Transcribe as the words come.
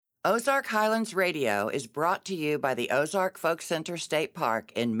Ozark Highlands Radio is brought to you by the Ozark Folk Center State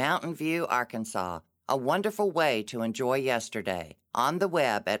Park in Mountain View, Arkansas, a wonderful way to enjoy yesterday. On the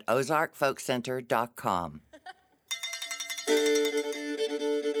web at ozarkfolkcenter.com.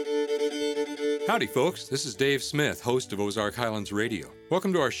 Howdy, folks. This is Dave Smith, host of Ozark Highlands Radio.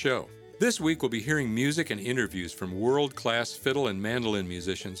 Welcome to our show. This week we'll be hearing music and interviews from world-class fiddle and mandolin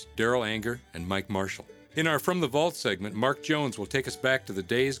musicians Darrell Anger and Mike Marshall. In our From the Vault segment, Mark Jones will take us back to the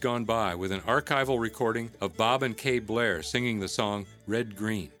days gone by with an archival recording of Bob and Kay Blair singing the song Red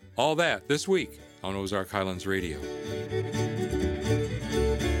Green. All that this week on Ozark Highlands Radio.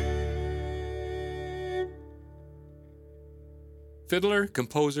 Fiddler,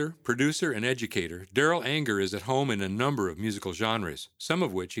 composer, producer, and educator, Darrell Anger is at home in a number of musical genres, some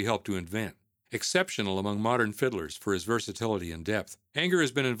of which he helped to invent. Exceptional among modern fiddlers for his versatility and depth, Anger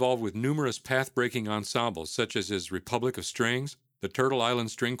has been involved with numerous path-breaking ensembles such as his Republic of Strings, the Turtle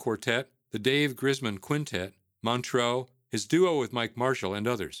Island String Quartet, the Dave Grisman Quintet, Montreux, his duo with Mike Marshall, and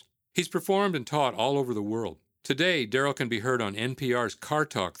others. He's performed and taught all over the world. Today, Darrell can be heard on NPR's Car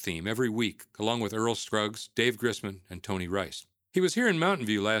Talk theme every week, along with Earl Scruggs, Dave Grisman, and Tony Rice. He was here in Mountain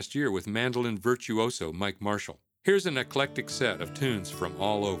View last year with mandolin virtuoso Mike Marshall. Here's an eclectic set of tunes from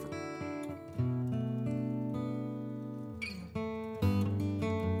all over.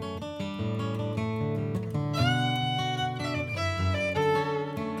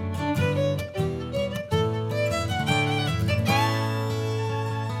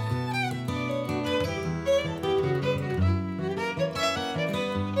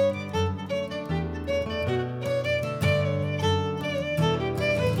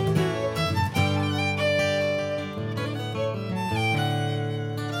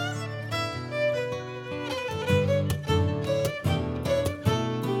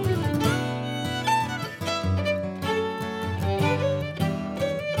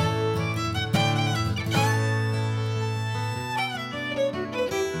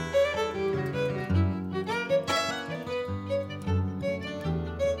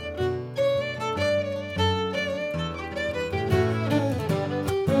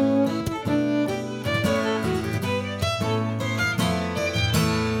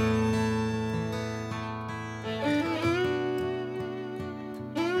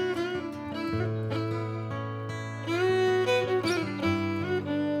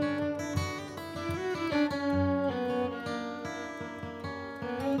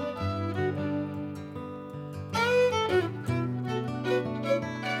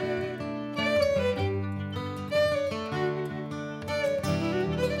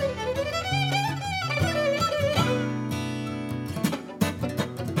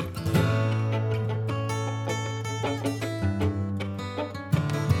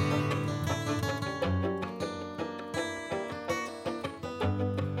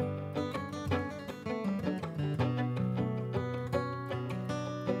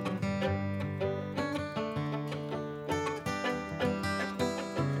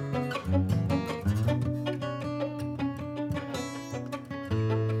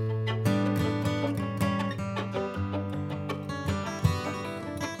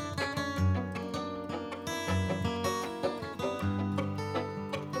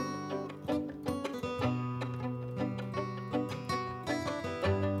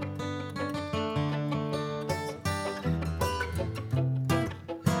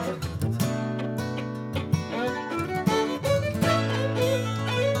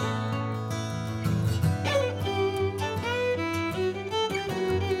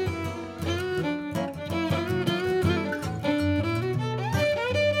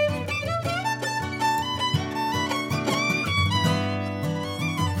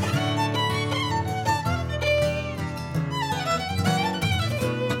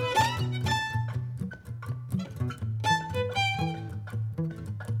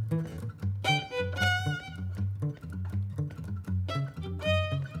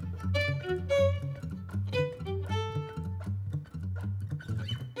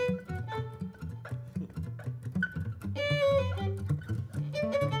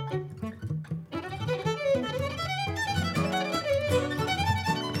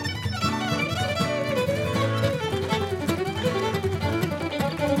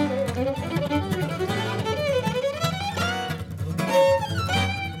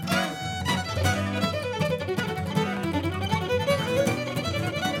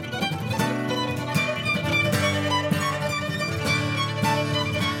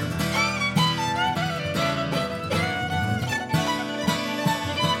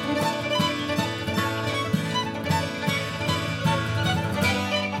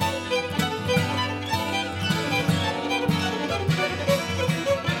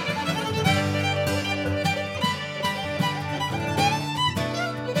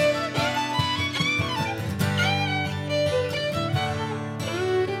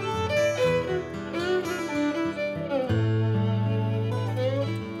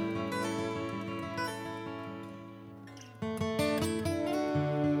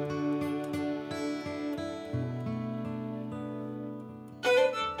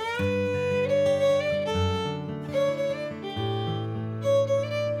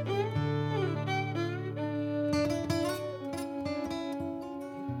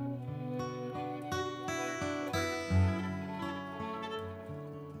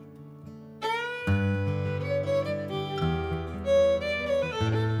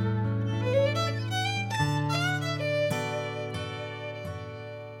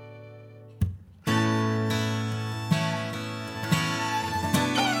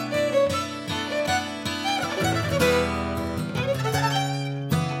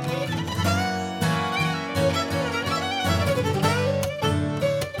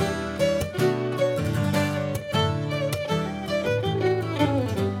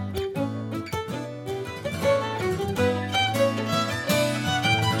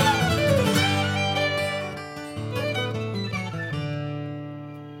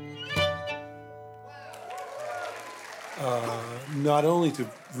 not only to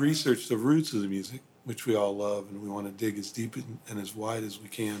research the roots of the music, which we all love, and we want to dig as deep and as wide as we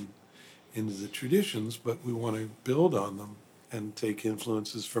can into the traditions, but we want to build on them and take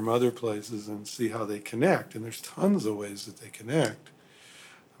influences from other places and see how they connect. And there's tons of ways that they connect.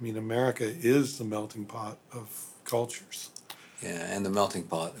 I mean, America is the melting pot of cultures. Yeah, and the melting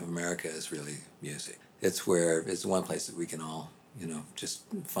pot of America is really music. It's the one place that we can all, just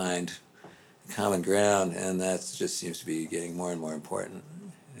find common ground, and that just seems to be getting more and more important,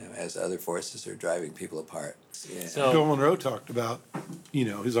 as other forces are driving people apart. Yeah. So Bill Monroe talked about,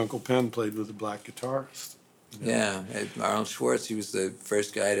 his Uncle Pen played with a black guitarist. Yeah, Arnold Schwartz, he was the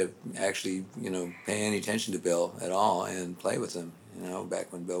first guy to actually, pay any attention to Bill at all and play with him,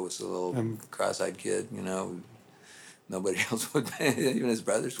 back when Bill was a little cross-eyed kid, nobody else would, even his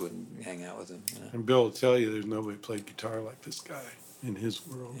brothers wouldn't hang out with him. And Bill will tell you there's nobody played guitar like this guy in his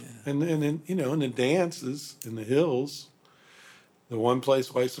world. Yeah. And then, in the dances, in the hills, the one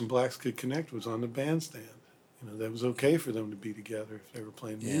place whites and blacks could connect was on the bandstand. That was okay for them to be together if they were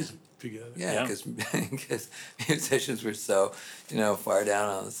playing music together. Yeah, because musicians were so, far down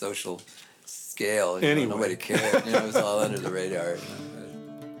on the social scale. Anyway. Nobody cared. It was all under the radar.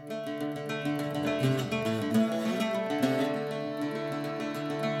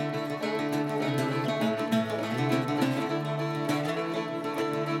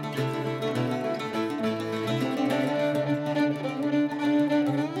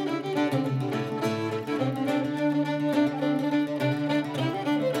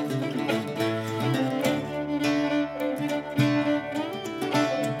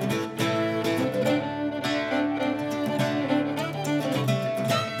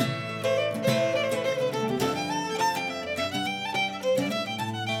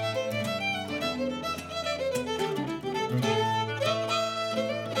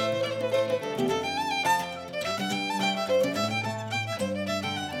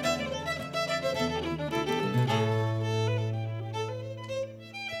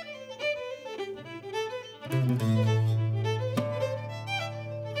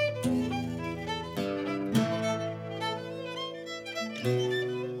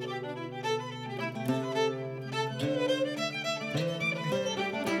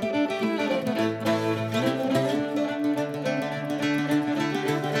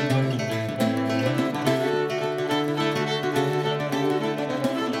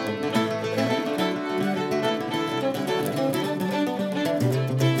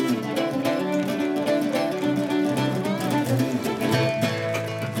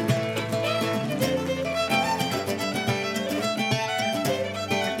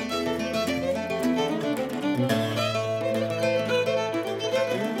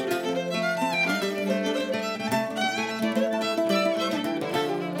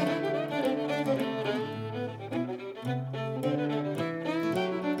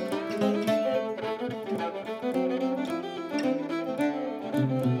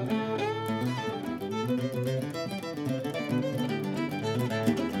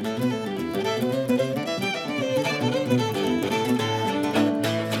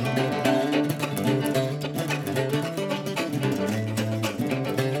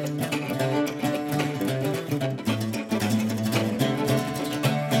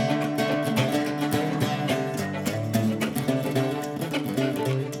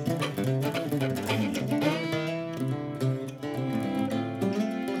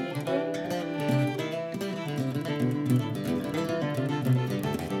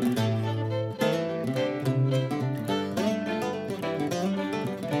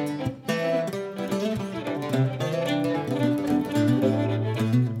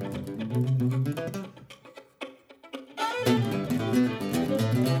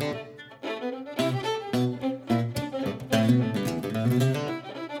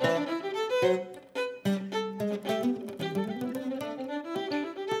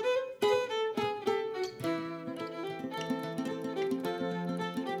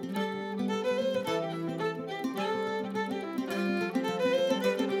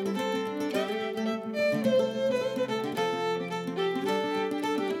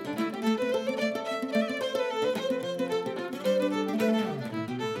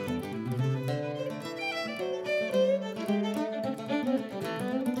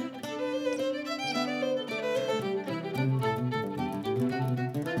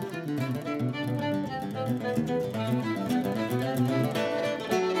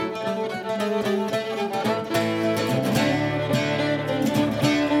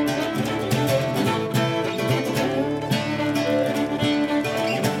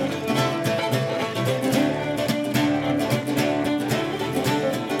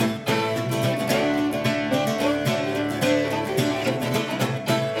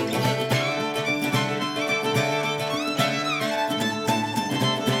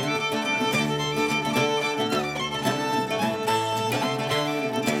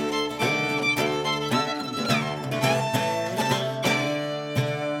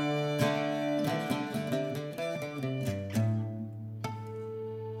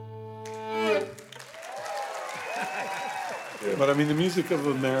 But I mean, the music of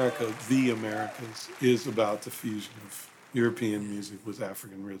America, the Americas, is about the fusion of European music with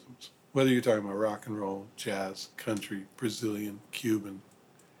African rhythms. Whether you're talking about rock and roll, jazz, country, Brazilian, Cuban,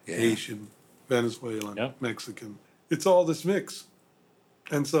 Haitian, Venezuelan, Mexican, it's all this mix.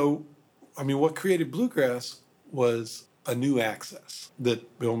 And so, I mean, what created bluegrass was a new access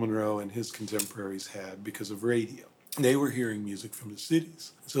that Bill Monroe and his contemporaries had because of radio. They were hearing music from the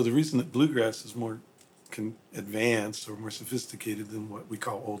cities. So the reason that bluegrass is more advanced or more sophisticated than what we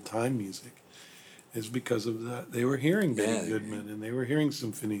call old-time music is because of that. They were hearing Benny Goodman, and they were hearing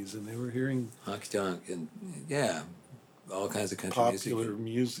symphonies, and they were hearing honky tonk, and all kinds of country popular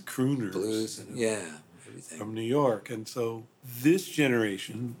music, crooners, blues, and everything from New York. And so this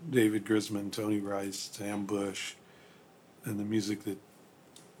generation, David Grisman, Tony Rice, Sam Bush, and the music that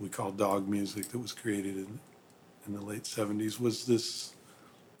we call dog music that was created in the late 70s was this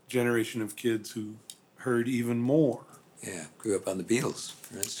generation of kids who heard even more. Yeah, grew up on the Beatles,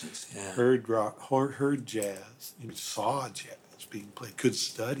 for instance. Yeah, heard rock, heard jazz, saw jazz being played, could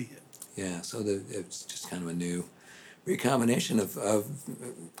study it. Yeah, so it's just kind of a new recombination of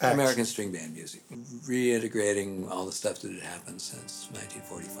American string band music, reintegrating all the stuff that had happened since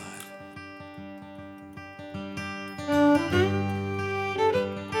 1945.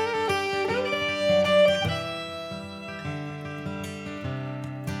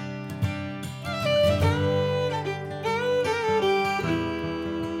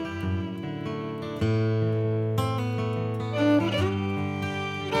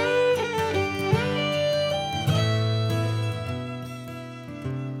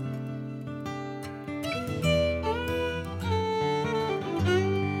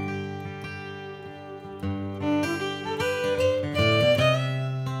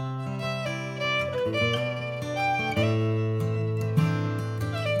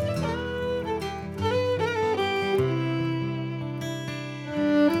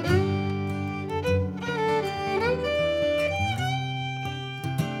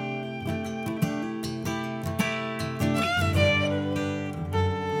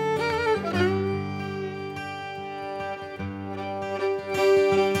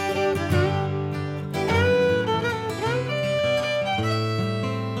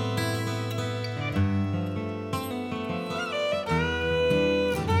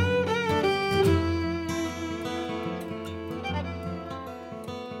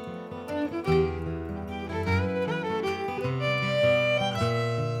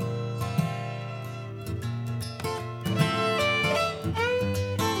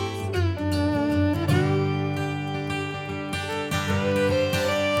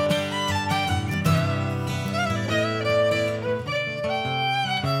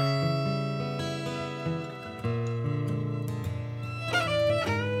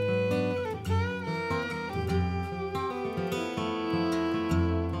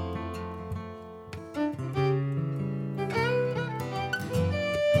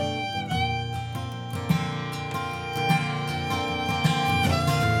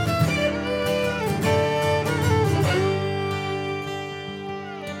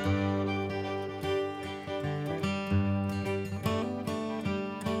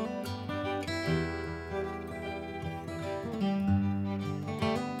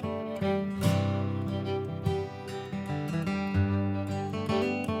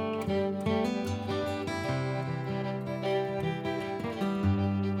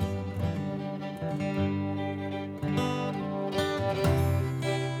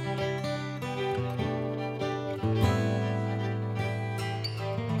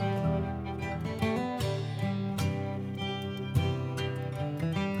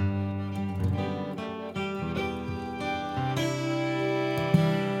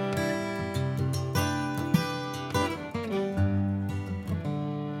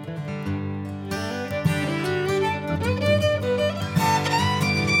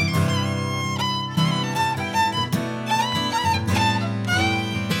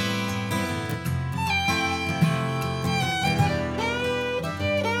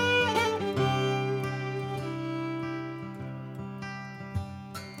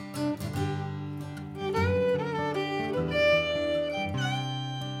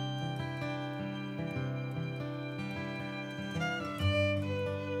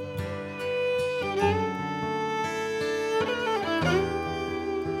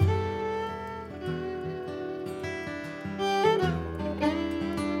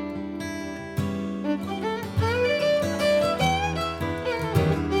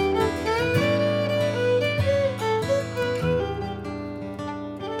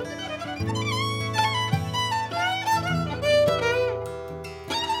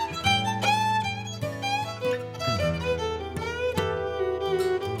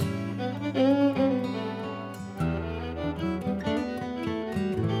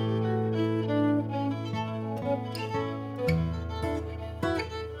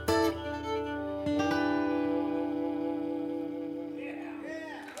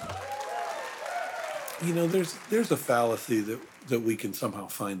 there's a fallacy that we can somehow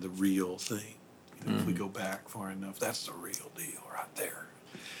find the real thing. If we go back far enough, that's the real deal right there.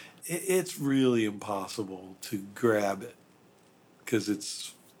 It's really impossible to grab it because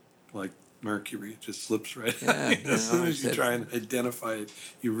it's like mercury. It just slips right out. As soon as you try and identify it,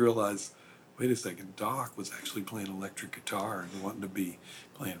 you realize, wait a second, Doc was actually playing electric guitar and wanting to be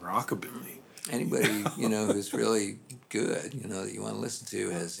playing rockabilly. Anybody, who's really good, that you want to listen to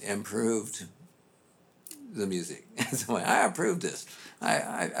has improved the music. So I improved this.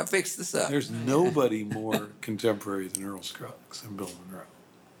 I fixed this up. There's nobody more contemporary than Earl Scruggs and Bill Monroe.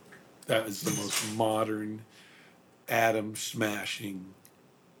 That is the most modern, atom-smashing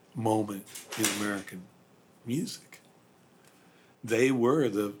moment in American music. They were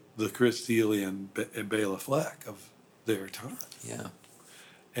the Chris Thile and Bela Fleck of their time. Yeah.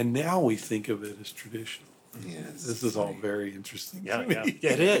 And now we think of it as traditional. Yes. This is all very interesting. Yeah, it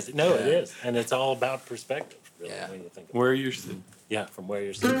is. No, it is. And it's all about perspective, really, Yeah. when you think about Where you're sitting. Yeah, from where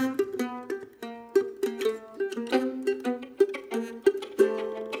you're sitting.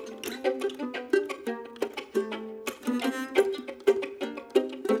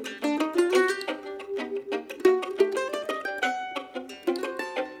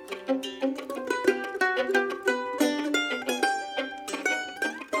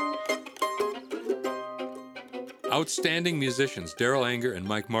 Outstanding musicians Darrell Anger and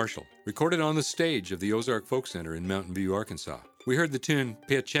Mike Marshall recorded on the stage of the Ozark Folk Center in Mountain View, Arkansas. We heard the tune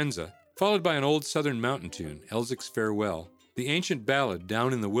Piacenza, followed by an old southern mountain tune, Elzic's Farewell, the ancient ballad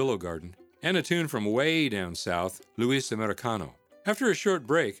Down in the Willow Garden, and a tune from way down south, Luis Americano. After a short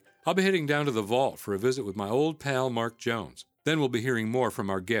break, I'll be heading down to the vault for a visit with my old pal Mark Jones. Then we'll be hearing more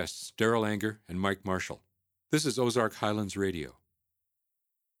from our guests, Darrell Anger and Mike Marshall. This is Ozark Highlands Radio.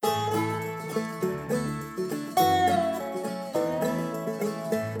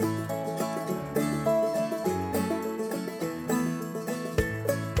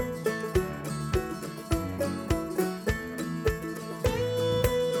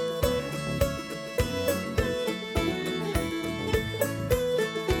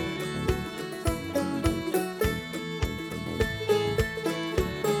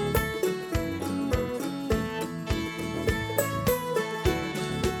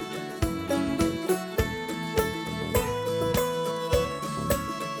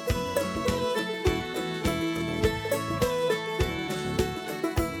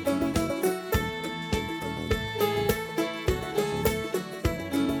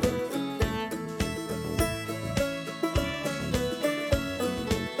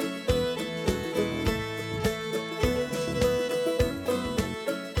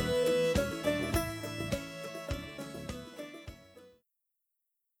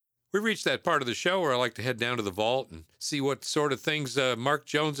 We've reached that part of the show where I like to head down to the vault and see what sort of things Mark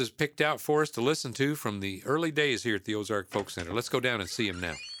Jones has picked out for us to listen to from the early days here at the Ozark Folk Center. Let's go down and see him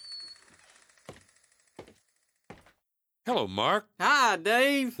now. Hello, Mark. Hi,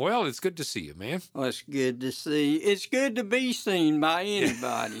 Dave. Well, it's good to see you, man. Well, it's good to see. It's good to be seen by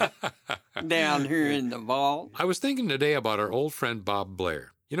anybody down here in the vault. I was thinking today about our old friend Bob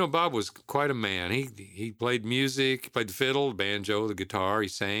Blair. You know, Bob was quite a man. He played music, he played the fiddle, the banjo, the guitar. He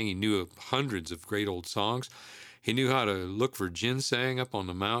sang. He knew hundreds of great old songs. He knew how to look for ginseng up on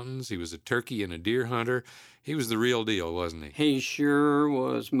the mountains. He was a turkey and a deer hunter. He was the real deal, wasn't he? He sure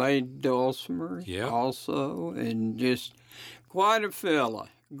was. Made dulcimer also, and just quite a fella.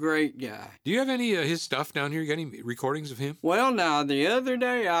 Great guy. Do you have any of his stuff down here? You got any recordings of him? Well, now, the other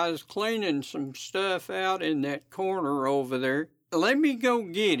day I was cleaning some stuff out in that corner over there. Let me go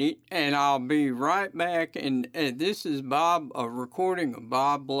get it, and I'll be right back. And this is Bob, a recording of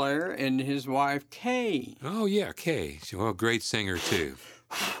Bob Blair and his wife, Kay. Oh, yeah, Kay. She's a great singer, too.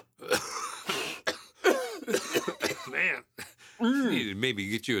 Man, you need to maybe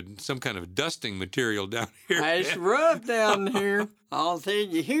get you some kind of dusting material down here. It's rough down here. I'll tell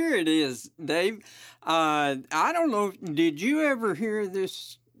you, here it is, Dave. I don't know, did you ever hear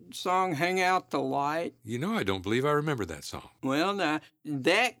this song, Hang Out the Light? You know, I don't believe I remember that song. Well, now,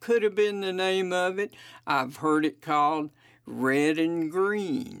 that could have been the name of it. I've heard it called Red and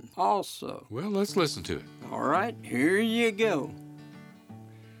Green also. Well, let's listen to it. All right, here you go.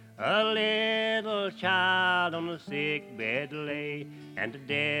 A little child on a sick bed lay, and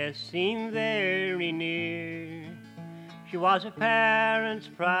death seemed very near. She was her parents'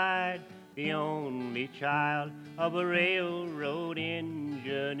 pride, the only child of a railroad engineer.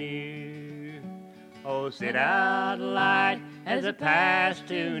 Oh, sit out light as it passed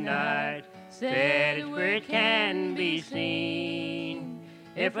tonight, set it where it can be seen.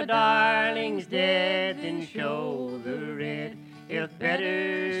 If a darling's dead, then show the red. if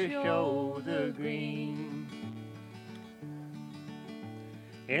better show the green.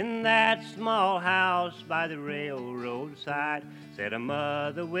 In that small house by the railroad side sat a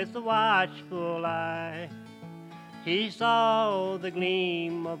mother with a watchful eye. She saw the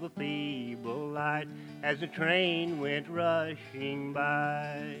gleam of a feeble light as the train went rushing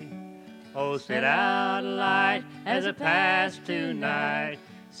by. Oh, set out a light as it passed tonight,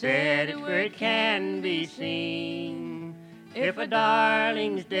 set it where it can be seen. If a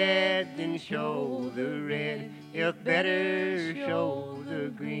darling's dead, then show the red, if better, show the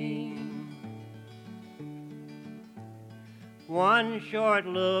green. One short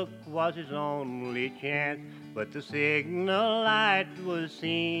look was his only chance, but the signal light was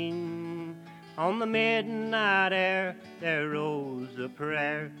seen. On the midnight air there rose a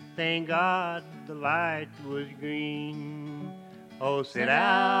prayer, thank God the light was green. Oh, set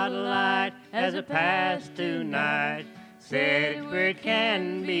out a light as it passed tonight, set it where it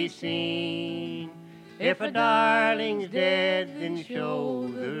can be seen. If a darling's dead, then show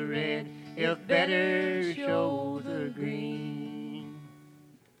the red, if better, show the green.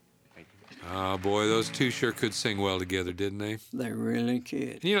 Oh, boy, those two sure could sing well together, didn't they? They really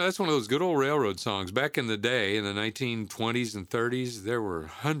could. You know, that's one of those good old railroad songs. Back in the day, in the 1920s and 30s, there were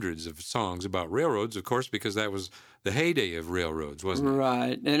hundreds of songs about railroads, of course, because that was the heyday of railroads, wasn't it?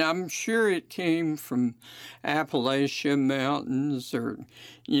 Right. And I'm sure it came from Appalachia Mountains or,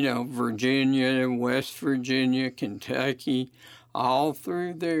 Virginia, West Virginia, Kentucky, all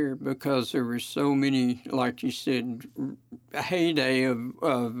through there, because there were so many, like you said, a heyday of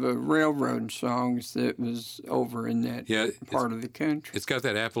railroad songs that was over in that part of the country. It's got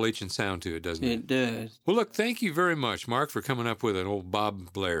that Appalachian sound to it, doesn't it? It does. Well, look, thank you very much, Mark, for coming up with an old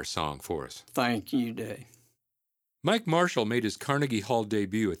Bob Blair song for us. Thank you, Dave. Mike Marshall made his Carnegie Hall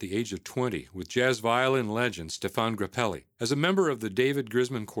debut at the age of 20 with jazz violin legend Stefan Grappelli as a member of the David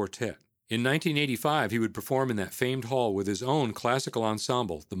Grisman Quartet. In 1985, he would perform in that famed hall with his own classical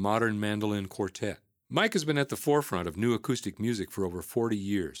ensemble, the Modern Mandolin Quartet. Mike has been at the forefront of new acoustic music for over 40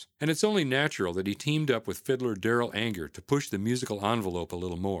 years, and it's only natural that he teamed up with fiddler Darrell Anger to push the musical envelope a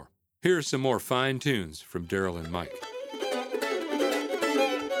little more. Here are some more fine tunes from Darrell and Mike.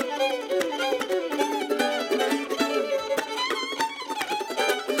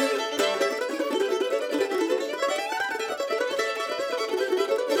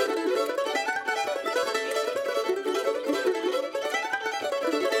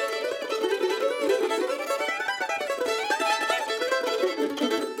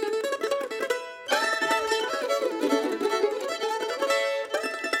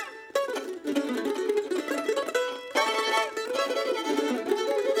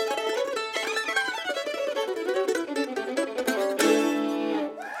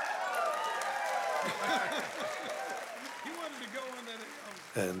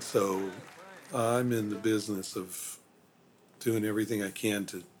 And so I'm in the business of doing everything I can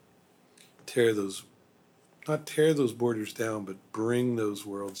to not tear those borders down, but bring those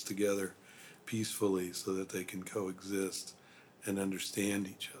worlds together peacefully so that they can coexist and understand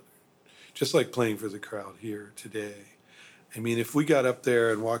each other. Just like playing for the crowd here today. I mean, if we got up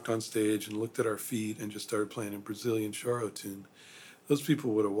there and walked on stage and looked at our feet and just started playing a Brazilian choro tune, those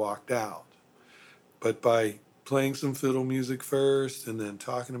people would have walked out. But by playing some fiddle music first and then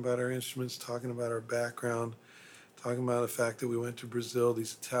talking about our instruments, talking about our background, talking about the fact that we went to Brazil,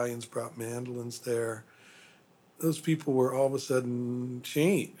 these Italians brought mandolins there, those people were all of a sudden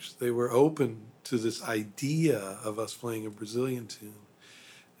changed. They were open to this idea of us playing a Brazilian tune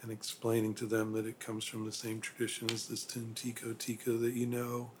and explaining to them that it comes from the same tradition as this tune, Tico Tico, that you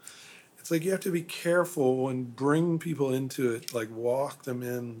know. It's like you have to be careful and bring people into it, like walk them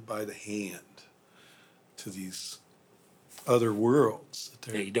in by the hand to these other worlds.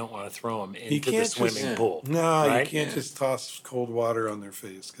 Yeah, you don't want to throw them into the swimming pool. No, right? You can't just toss cold water on their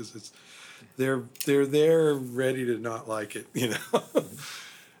face because they're there ready to not like it, you know.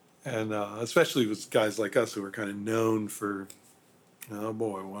 And especially with guys like us who are kind of known for, oh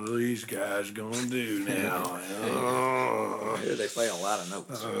boy, what are these guys gonna do now? I hear they play a lot of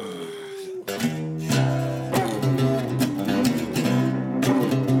notes.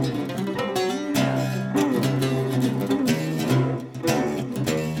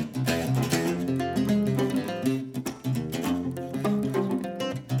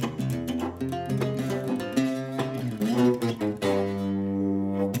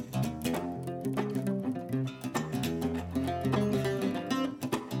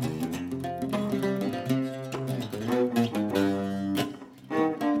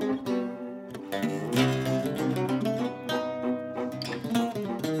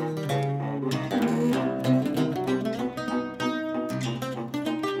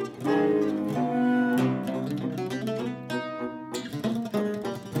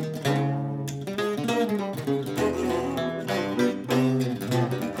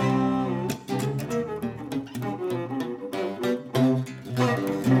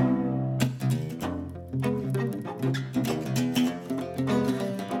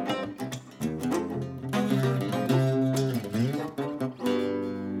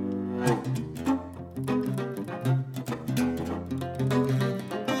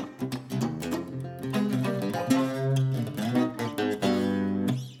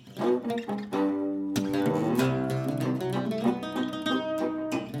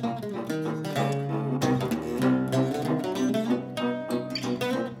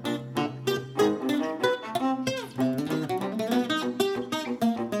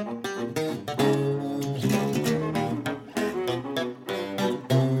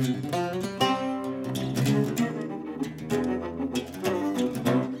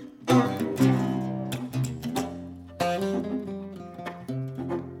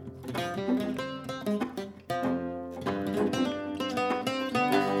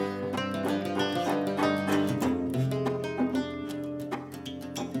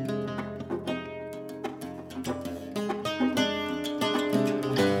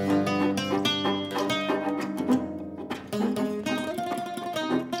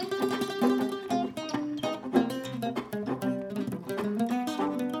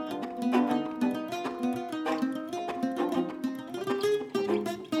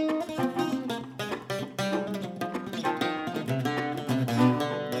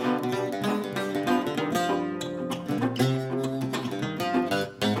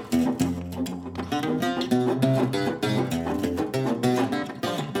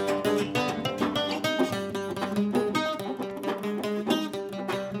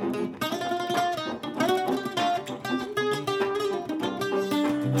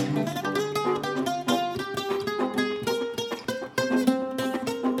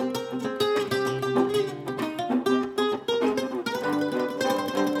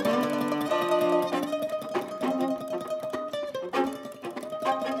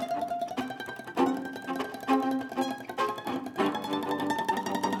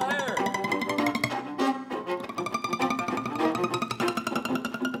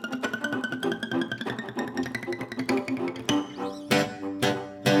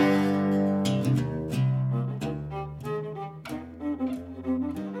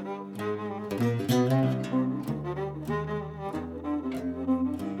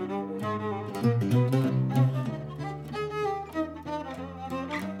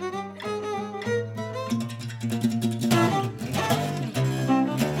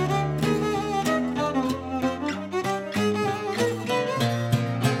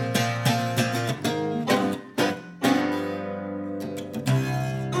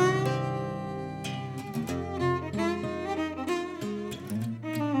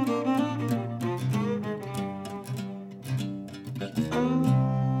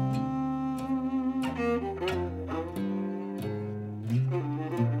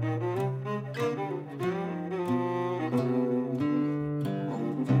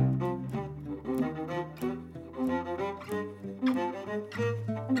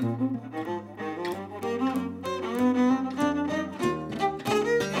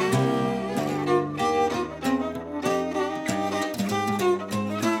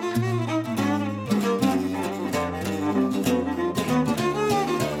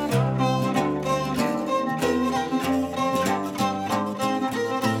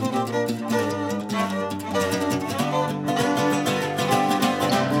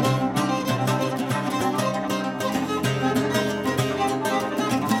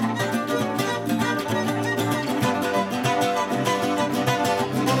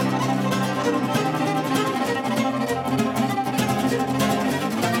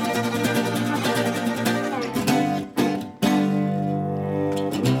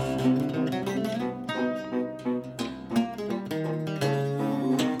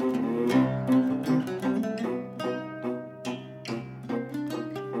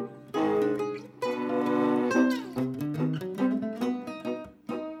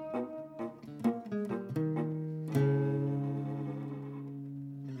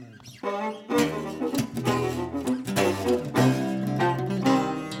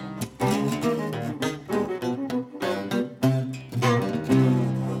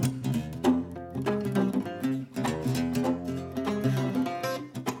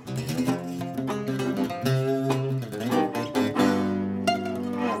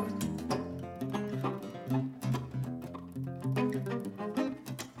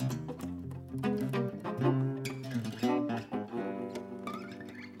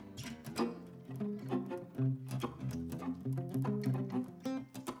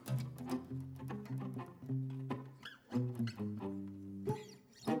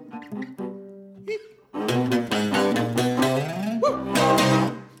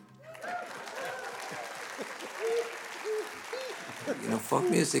 Folk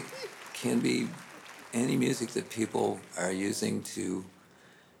music can be any music that people are using to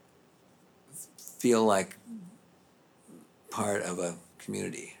feel like part of a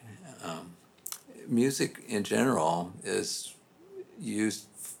community. Music in general is used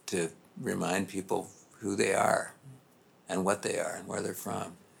to remind people who they are and what they are and where they're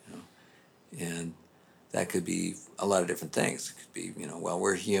from. And that could be a lot of different things. It could be, well,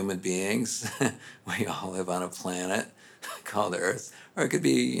 we're human beings. We all live on a planet called Earth. Or it could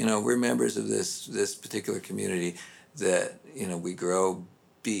be, we're members of this particular community that, we grow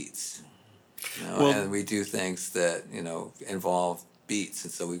beets. And we do things that, involve beets.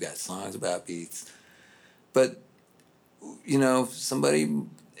 And so we've got songs about beets. But,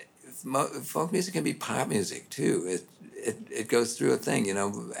 folk music can be pop music too. It goes through a thing,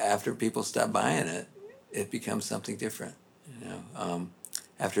 after people stop buying it, it becomes something different,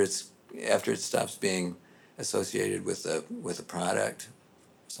 after it stops being associated with a product,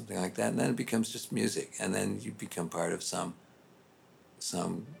 something like that, and then it becomes just music, and then you become part of some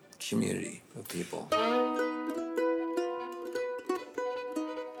community of people.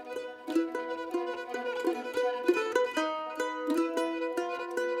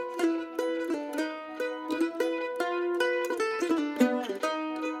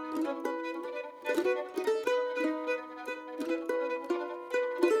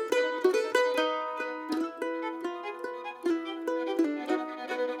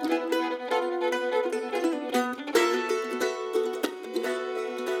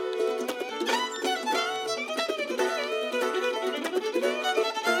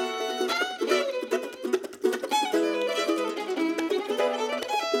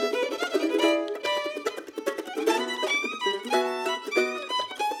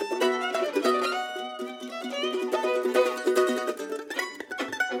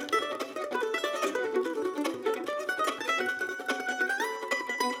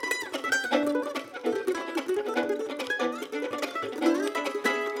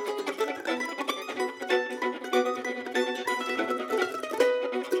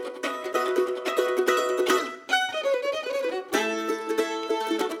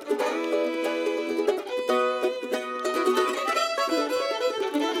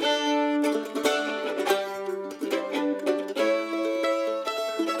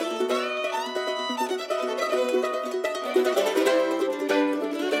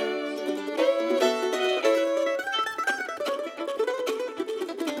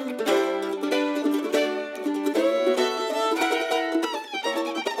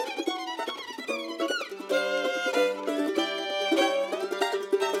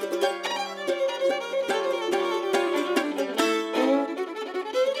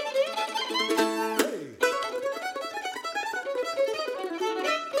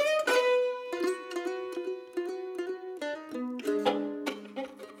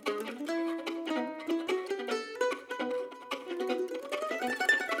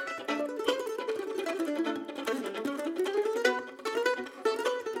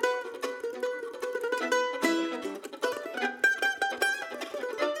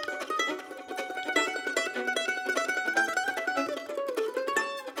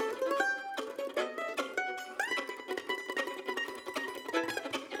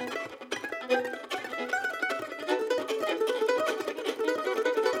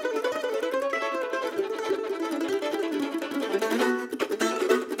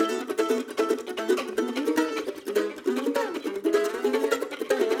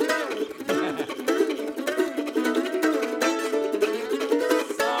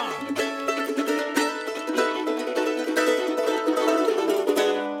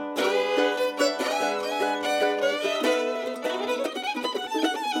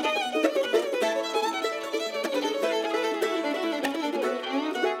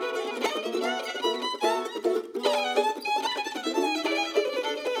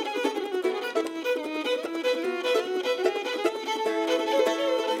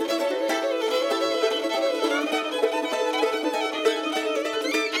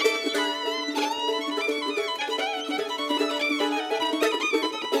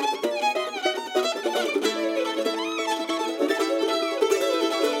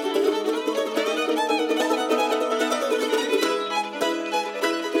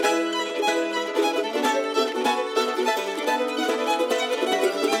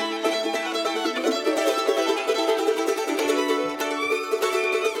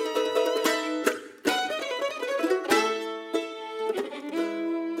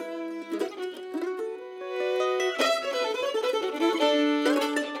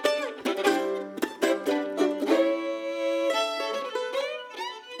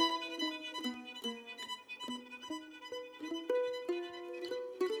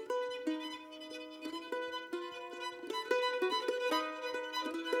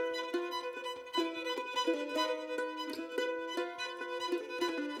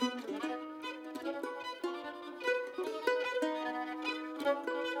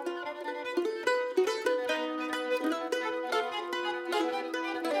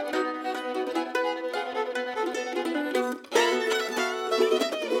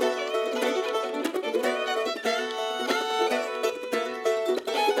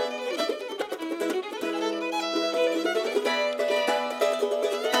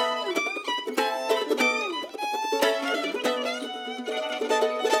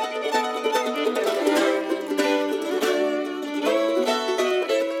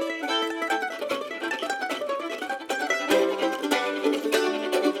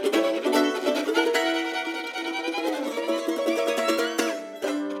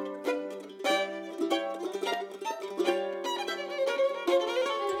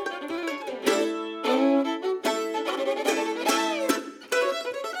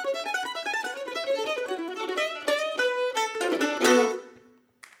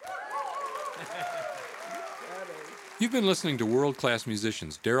 You've been listening to world-class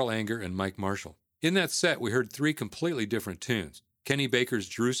musicians Darol Anger and Mike Marshall. In that set, we heard three completely different tunes. Kenny Baker's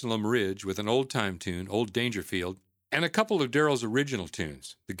Jerusalem Ridge with an old-time tune, Old Dangerfield, and a couple of Darol's original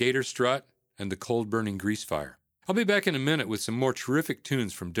tunes, The Gator Strut and The Cold Burning Grease Fire. I'll be back in a minute with some more terrific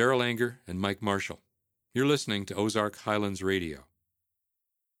tunes from Darol Anger and Mike Marshall. You're listening to Ozark Highlands Radio.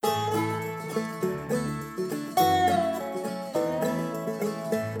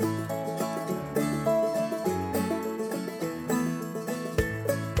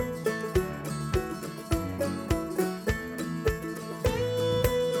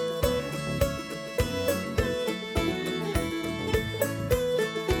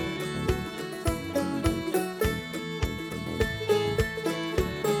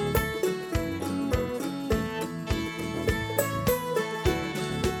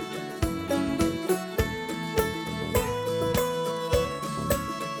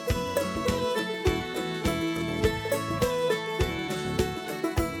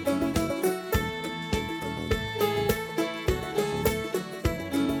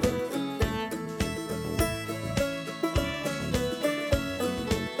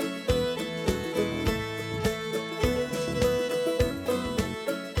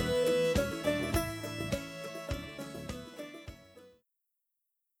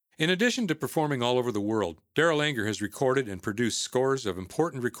 In addition to performing all over the world, Darol Anger has recorded and produced scores of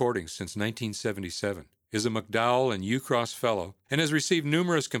important recordings since 1977, is a MacDowell and U-Cross Fellow, and has received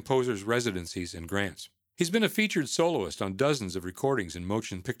numerous composers' residencies and grants. He's been a featured soloist on dozens of recordings and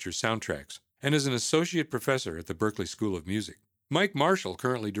motion picture soundtracks, and is an associate professor at the Berklee School of Music. Mike Marshall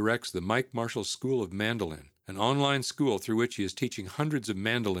currently directs the Mike Marshall School of Mandolin, an online school through which he is teaching hundreds of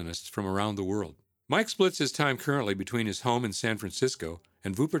mandolinists from around the world. Mike splits his time currently between his home in San Francisco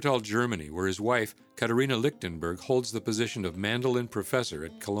and Wuppertal, Germany, where his wife, Katharina Lichtenberg, holds the position of mandolin professor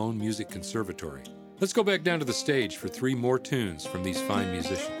at Cologne Music Conservatory. Let's go back down to the stage for three more tunes from these fine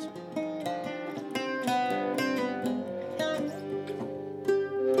musicians.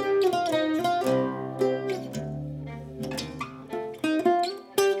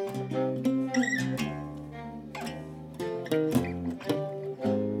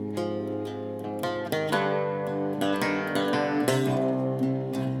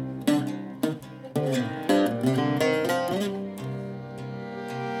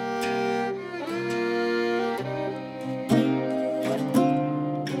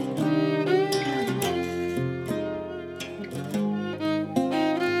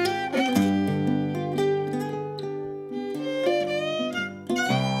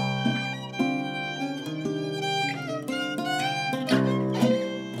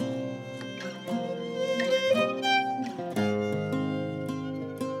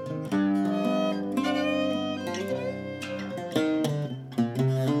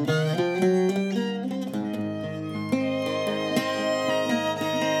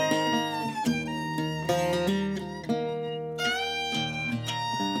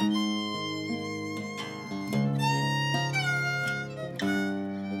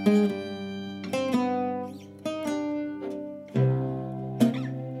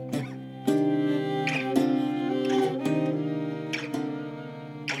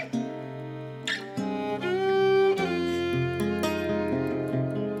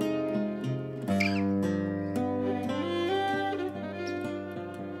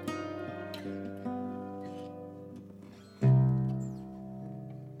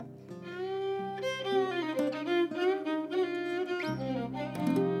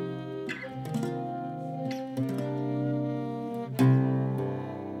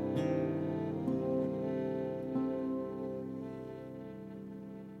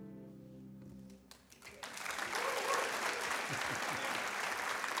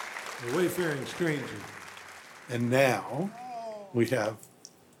 The Wayfaring Stranger. And now we have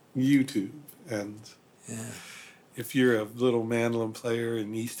YouTube. And if you're a little mandolin player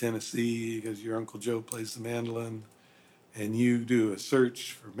in East Tennessee, because your Uncle Joe plays the mandolin, and you do a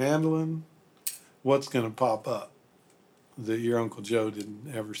search for mandolin, what's going to pop up that your Uncle Joe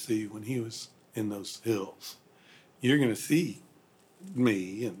didn't ever see when he was in those hills? You're going to see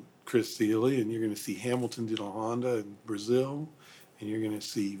me and Chris Seeley, and you're going to see Hamilton de la Honda in Brazil, and you're going to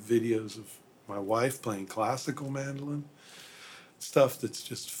see videos of my wife playing classical mandolin, stuff that's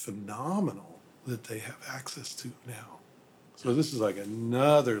just phenomenal that they have access to now. So this is like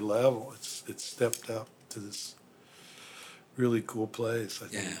another level. It's stepped up to this really cool place, I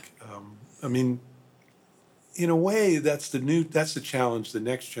think. I mean, in a way, that's the challenge the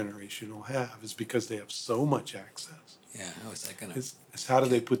next generation will have, is because they have so much access. Yeah, how is that going It's how do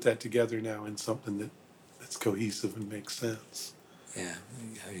they put that together now in something that's cohesive and makes sense? Yeah,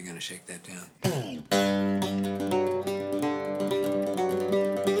 how are you going to shake that down?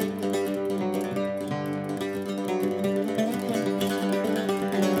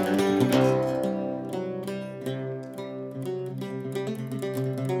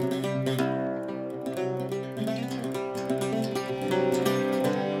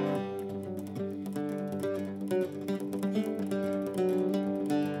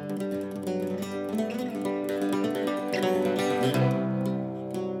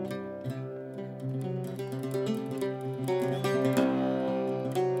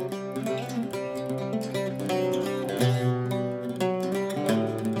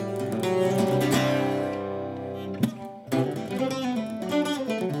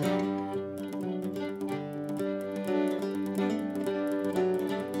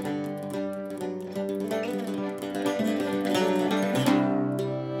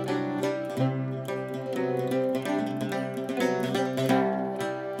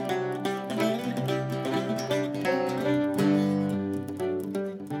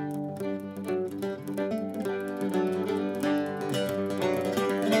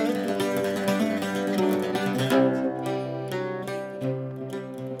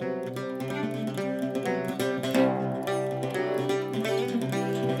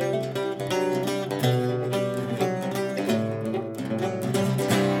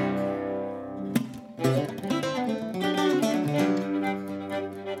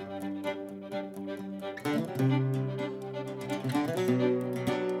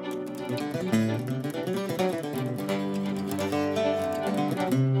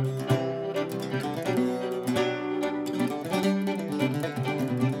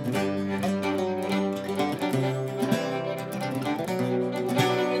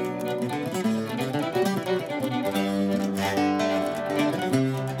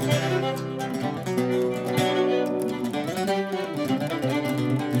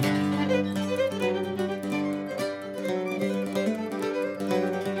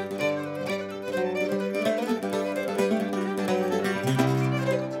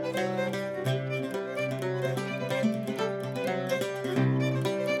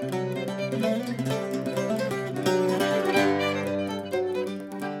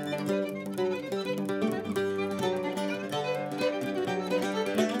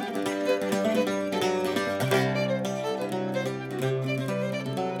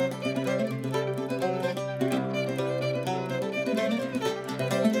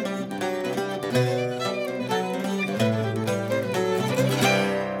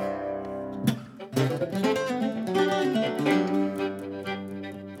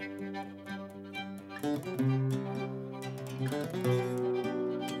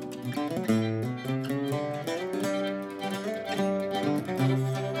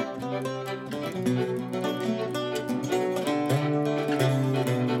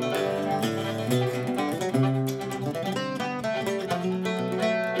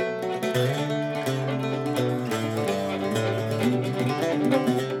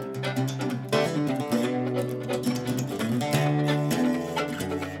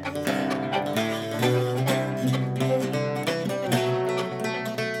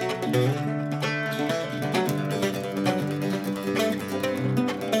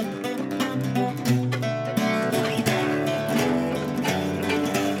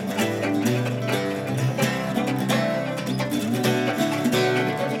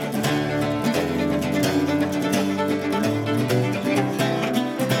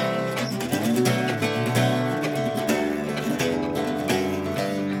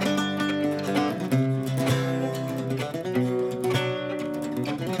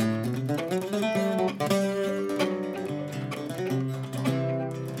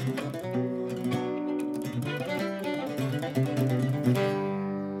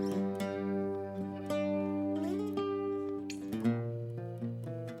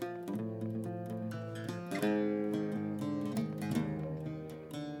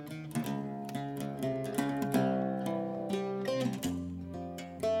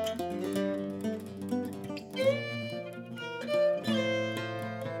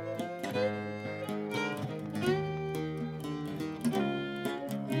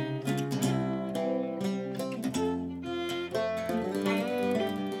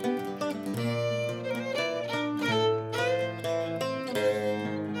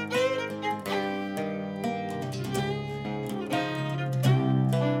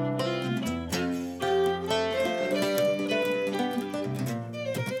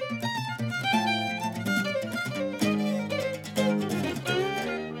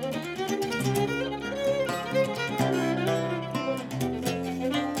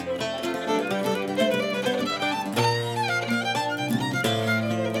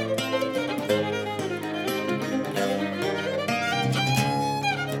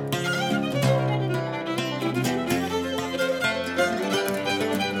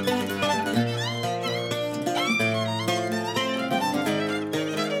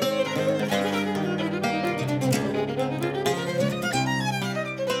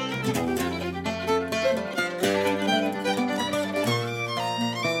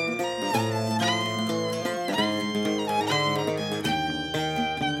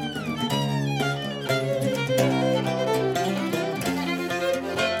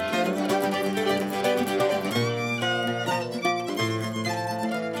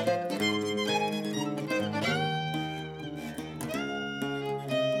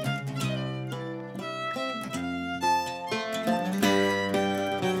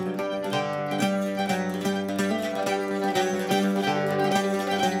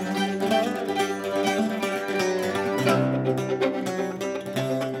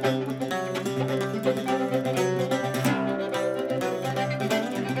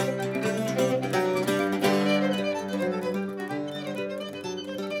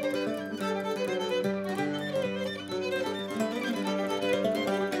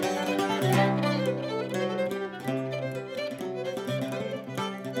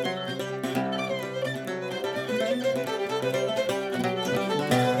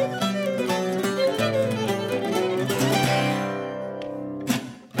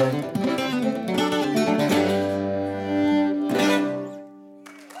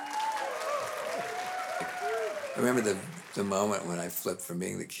 I remember the moment when I flipped from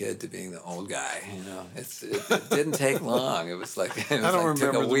being the kid to being the old guy. You know, it didn't take long. It was like it was I don't like, took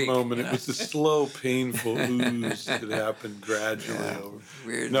remember a the week, moment. you know? It was a slow, painful ooze that happened gradually over.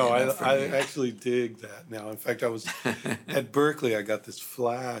 Weird. No, enough for I me. actually dig that now. In fact, I was at Berkeley. I got this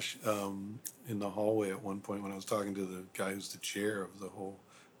flash in the hallway at one point when I was talking to the guy who's the chair of the whole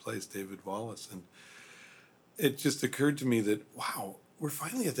place, David Wallace, and it just occurred to me that, wow, we're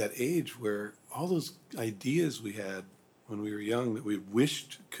finally at that age where all those ideas we had when we were young that we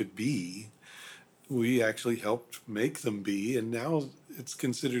wished could be, we actually helped make them be, and now it's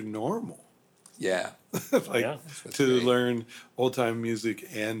considered normal. Yeah. Like Yeah. what's to great. learn old time music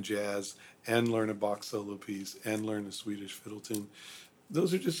and jazz and learn a Bach solo piece and learn a Swedish fiddle tune.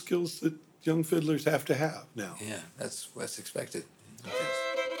 Those are just skills that young fiddlers have to have now. Yeah, that's what's expected.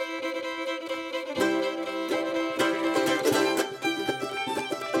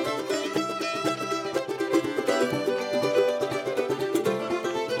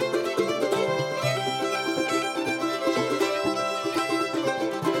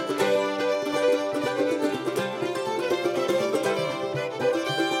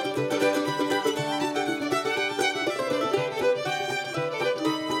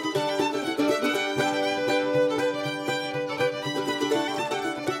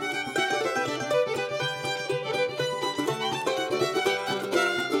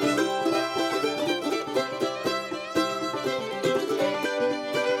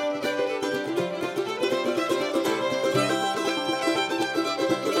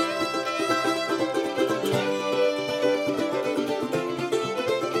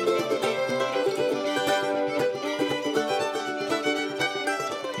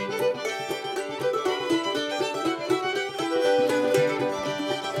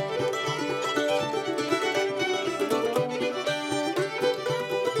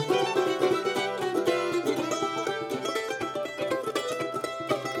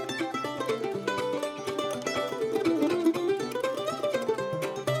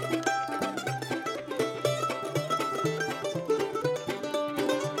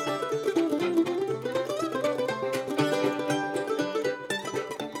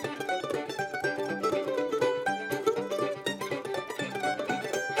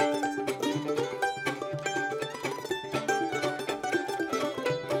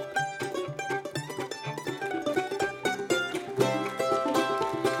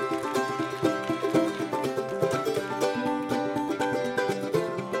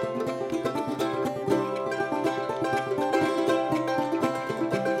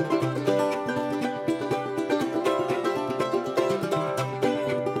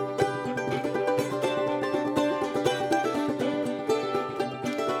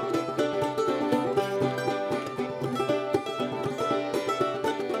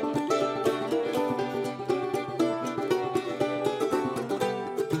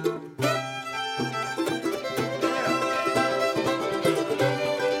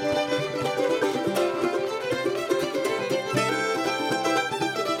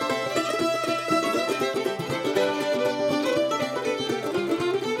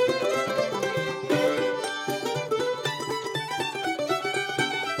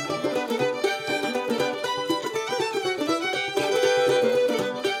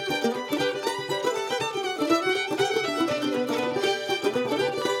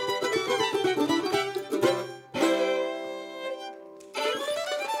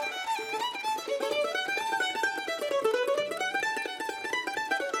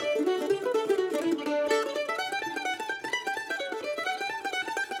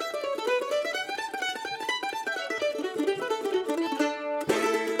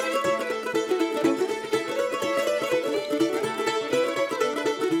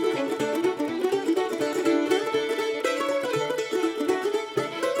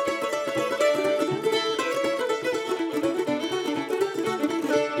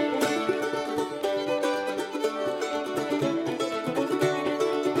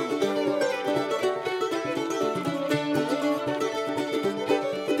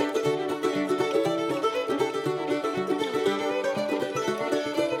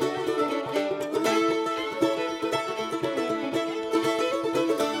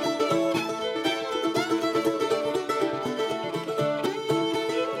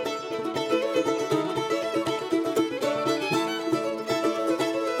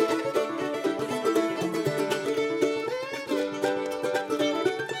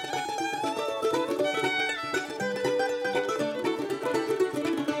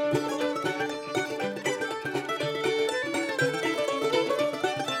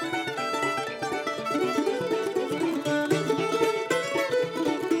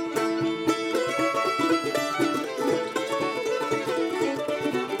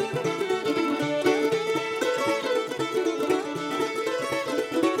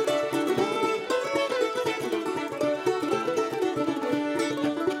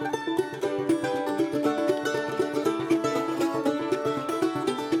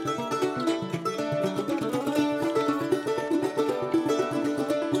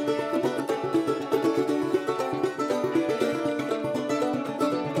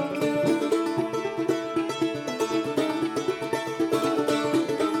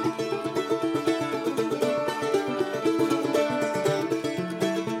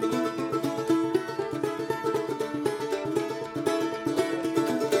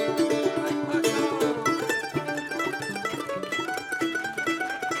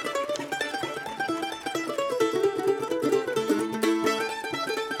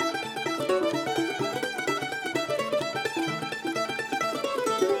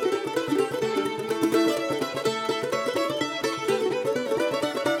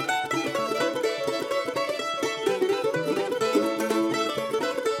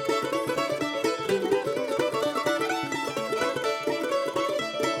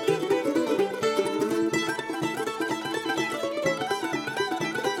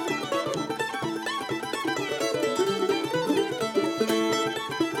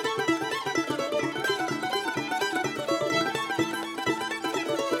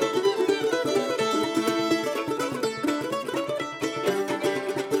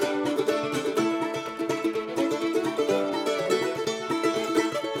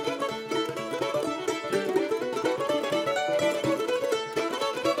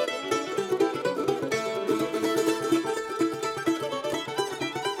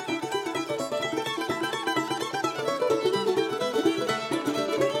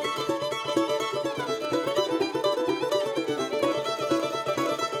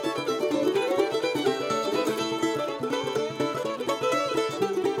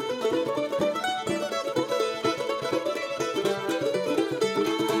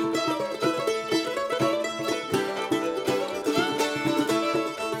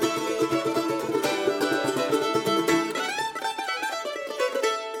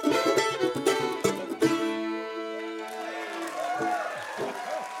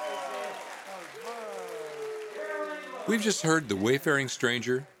 We've just heard The Wayfaring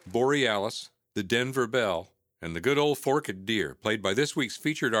Stranger, Borealis, The Denver Bell, and The Good Old Forked Deer, played by this week's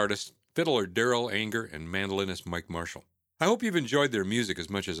featured artists, fiddler Daryl Anger and mandolinist Mike Marshall. I hope you've enjoyed their music as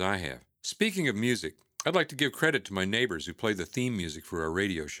much as I have. Speaking of music, I'd like to give credit to my neighbors who play the theme music for our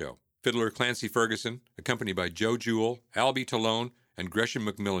radio show. Fiddler Clancy Ferguson, accompanied by Joe Jewell, Albie Talone, and Gresham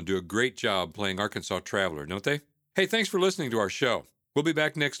McMillan, do a great job playing Arkansas Traveler, don't they? Hey, thanks for listening to our show. We'll be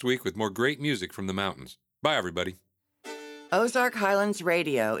back next week with more great music from the mountains. Bye, everybody. Ozark Highlands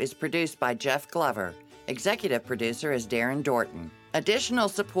Radio is produced by Jeff Glover. Executive producer is Darren Dorton. Additional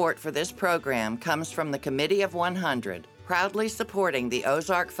support for this program comes from the Committee of 100, proudly supporting the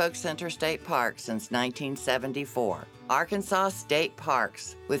Ozark Folk Center State Park since 1974. Arkansas State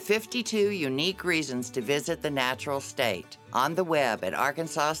Parks, with 52 unique reasons to visit the natural state. On the web at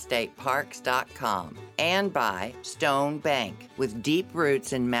arkansasstateparks.com. And by Stone Bank, with deep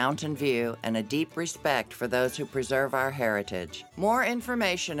roots in Mountain View and a deep respect for those who preserve our heritage. More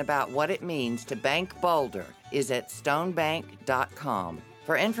information about what it means to bank Boulder is at stonebank.com.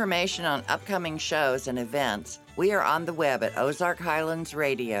 For information on upcoming shows and events, we are on the web at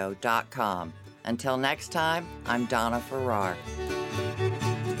ozarkhighlandsradio.com. Until next time, I'm Donna Farrar.